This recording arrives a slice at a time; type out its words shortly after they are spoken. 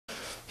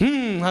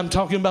I'm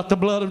talking about the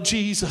blood of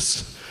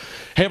Jesus.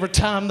 Every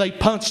time they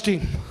punched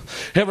him,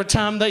 every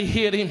time they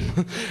hit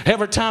him,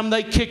 every time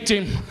they kicked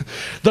him,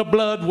 the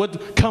blood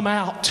would come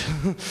out.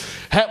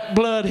 That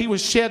blood, he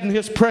was shedding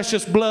his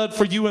precious blood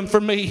for you and for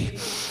me.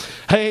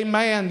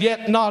 Amen.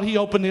 Yet not he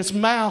opened his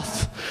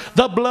mouth.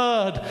 The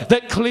blood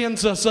that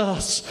cleanses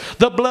us,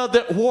 the blood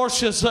that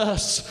washes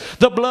us,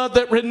 the blood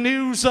that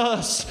renews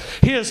us,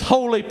 his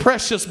holy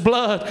precious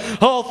blood.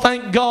 Oh,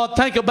 thank God.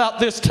 Think about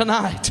this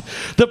tonight.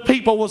 The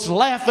people was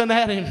laughing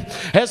at him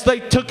as they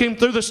took him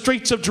through the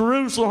streets of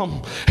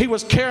Jerusalem. He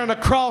was carrying a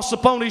cross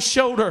upon his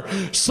shoulder.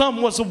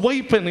 Some was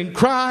weeping and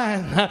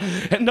crying.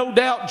 And no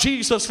doubt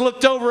Jesus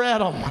looked over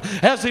at him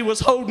as he was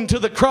holding to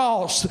the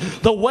cross,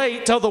 the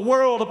weight of the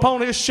world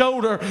upon his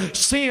shoulder.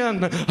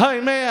 Sin,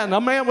 amen.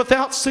 A man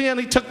without sin,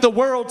 he took the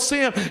world's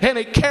sin and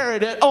he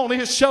carried it on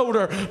his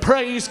shoulder.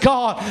 Praise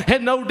God.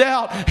 And no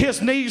doubt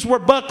his knees were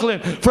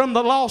buckling from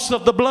the loss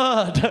of the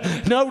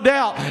blood. No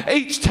doubt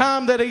each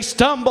time that he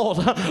stumbled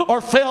or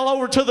fell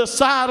over to the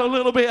side a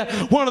little bit,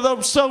 one of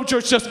those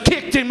soldiers just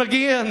kicked him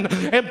again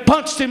and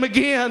punched him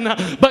again,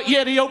 but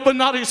yet he opened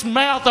not his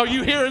mouth. Are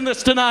you hearing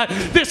this tonight?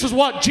 This is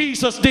what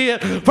Jesus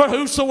did for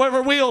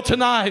whosoever will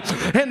tonight.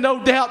 And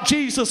no doubt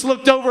Jesus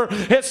looked over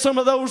at some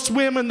of those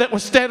women that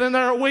was standing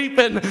there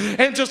weeping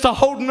and just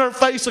holding their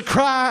face a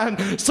crying,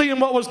 seeing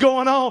what was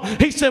going on.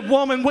 He said,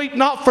 woman, weep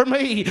not for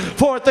me,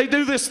 for if they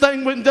do this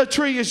thing when the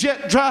tree is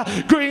yet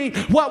dry, green,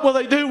 what will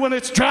they do when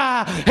it's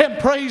dry? And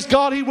praise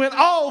God, he went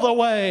all the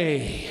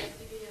way.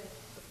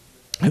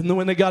 And then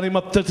when they got him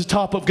up to the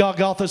top of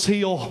Golgotha's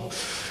hill,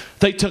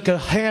 they took a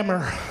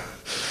hammer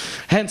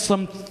and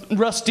some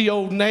rusty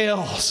old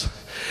nails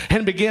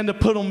and began to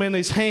put them in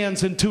his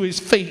hands and to his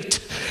feet.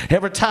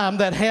 Every time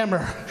that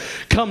hammer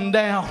come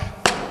down,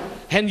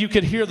 and you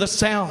could hear the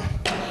sound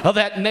of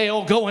that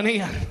nail going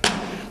in,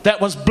 that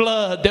was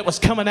blood that was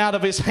coming out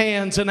of his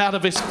hands and out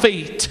of his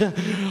feet.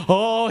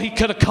 Oh, he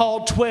could have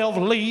called 12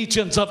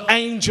 legions of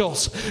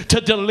angels to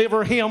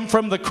deliver him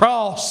from the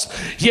cross,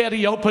 yet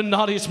he opened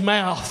not his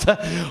mouth.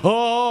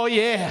 Oh,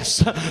 yes.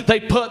 They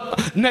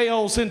put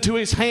nails into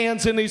his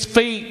hands and his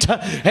feet,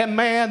 and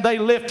man, they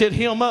lifted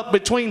him up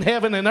between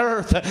heaven and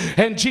earth,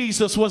 and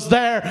Jesus was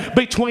there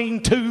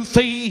between two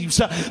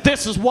thieves.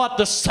 This is what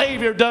the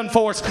Savior done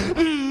for us.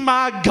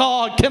 My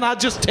God, can I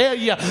just tell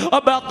you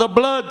about the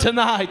blood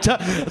tonight?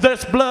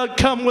 This blood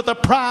come with a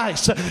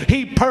price.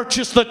 He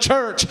purchased the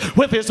church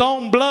with his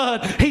own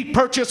blood. He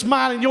purchased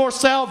mine and your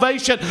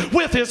salvation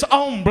with his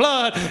own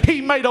blood.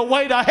 He made a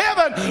way to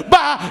heaven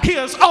by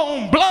his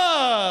own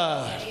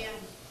blood.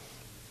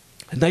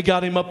 And they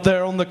got him up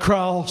there on the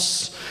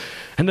cross,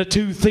 and the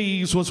two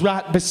thieves was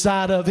right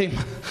beside of him.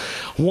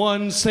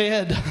 One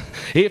said,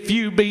 if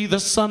you be the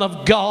Son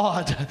of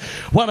God,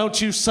 why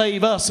don't you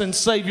save us and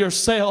save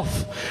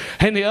yourself?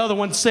 And the other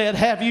one said,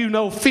 have you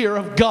no fear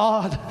of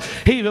God,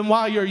 even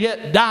while you're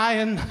yet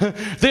dying?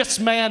 This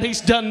man,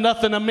 he's done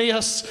nothing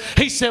amiss.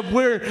 He said,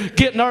 we're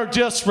getting our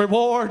just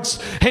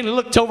rewards. And he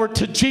looked over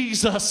to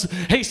Jesus.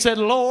 He said,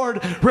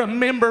 Lord,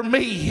 remember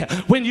me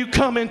when you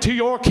come into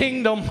your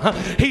kingdom.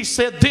 He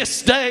said,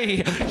 this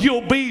day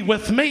you'll be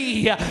with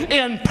me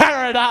in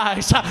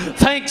paradise.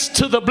 Thanks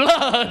to the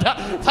blood.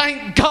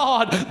 Thank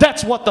God,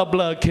 that's what the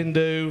blood can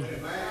do.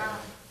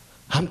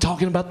 I'm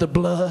talking about the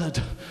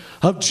blood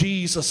of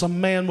Jesus, a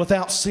man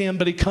without sin,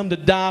 but he come to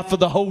die for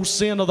the whole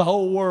sin of the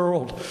whole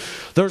world.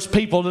 There's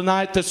people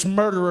tonight that's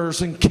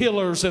murderers and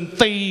killers and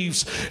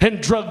thieves and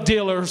drug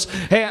dealers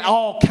and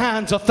all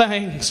kinds of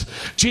things.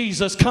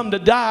 Jesus come to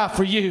die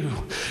for you.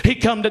 He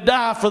come to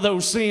die for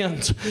those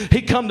sins.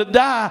 He come to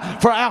die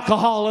for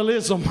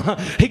alcoholism.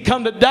 He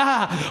come to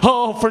die,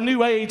 for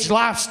New Age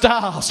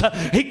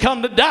lifestyles. He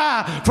come to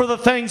die for the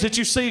things that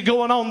you see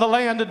going on in the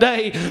land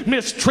today,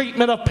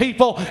 mistreatment of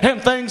people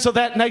and things of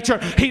that nature.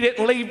 He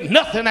didn't leave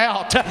nothing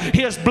out.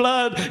 His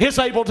blood is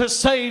able to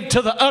save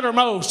to the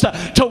uttermost,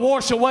 to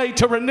wash away,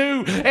 to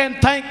renew, and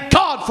thank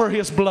God for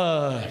his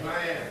blood.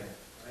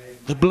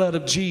 The blood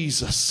of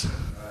Jesus.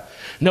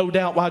 No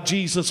doubt while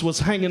Jesus was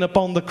hanging up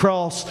on the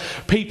cross,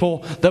 people,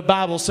 the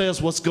Bible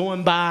says, was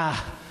going by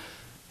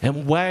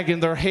and wagging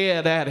their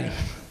head at him.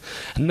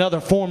 Another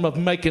form of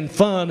making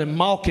fun and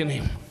mocking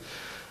him.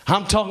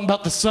 I'm talking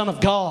about the Son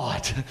of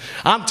God.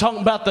 I'm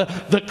talking about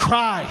the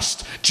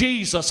Christ,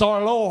 Jesus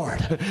our Lord,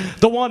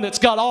 the one that's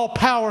got all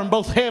power in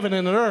both heaven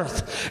and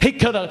earth. He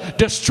could have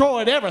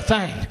destroyed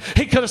everything.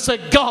 He could have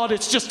said, God,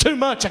 it's just too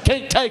much. I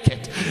can't take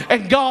it.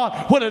 And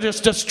God would have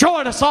just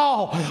destroyed us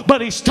all.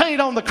 But he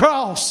stayed on the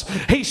cross.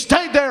 He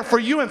stayed there for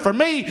you and for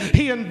me.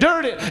 He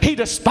endured it. He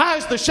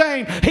despised the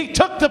shame. He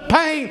took the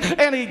pain,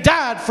 and he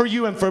died for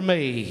you and for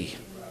me.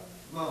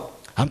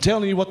 I'm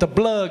telling you what the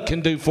blood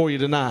can do for you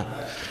tonight.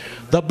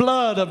 The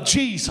blood of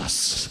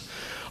Jesus.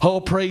 Oh,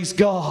 praise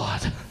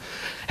God.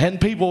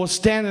 And people were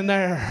standing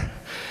there.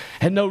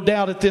 And no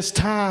doubt at this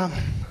time,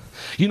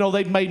 you know,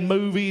 they've made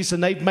movies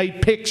and they've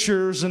made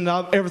pictures and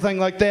everything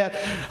like that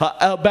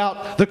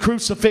about the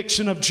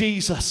crucifixion of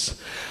Jesus.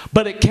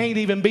 But it can't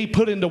even be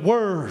put into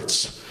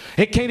words.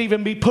 It can't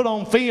even be put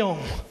on film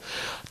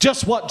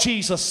Just what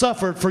Jesus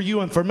suffered for you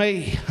and for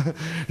me.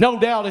 No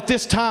doubt at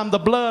this time the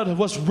blood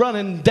was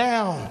running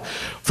down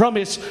from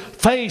his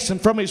face and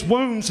from his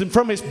wounds and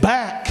from his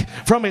back,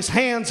 from his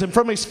hands and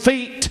from his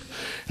feet.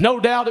 No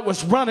doubt it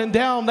was running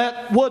down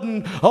that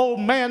wooden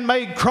old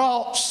man-made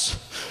cross.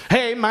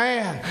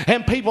 Amen.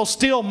 And people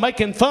still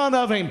making fun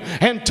of him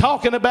and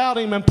talking about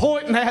him and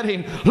pointing at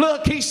him.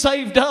 Look, he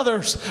saved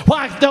others.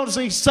 Why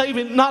doesn't he save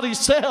him, not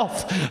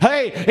himself?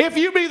 Hey, if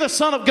you be the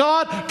Son of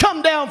God,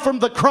 come down from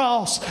the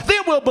cross.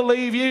 Then we'll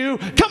believe you.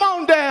 Come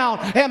on down.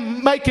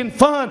 And making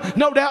fun,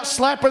 no doubt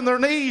slapping their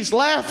knees,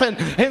 laughing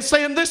and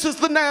saying, this is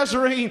the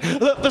Nazarene,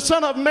 the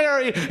son of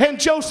Mary and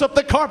Joseph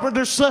the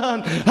carpenter's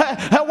son.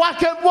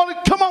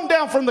 Come on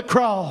down from the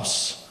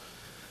cross.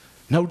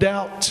 No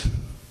doubt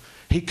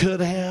he could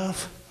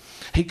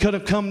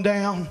have come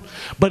down,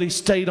 but he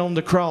stayed on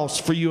the cross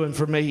for you and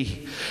for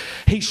me.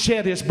 He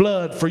shed his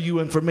blood for you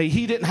and for me.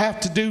 He didn't have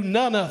to do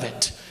none of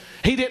it.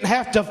 He didn't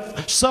have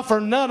to suffer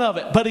none of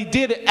it, but he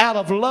did it out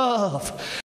of love.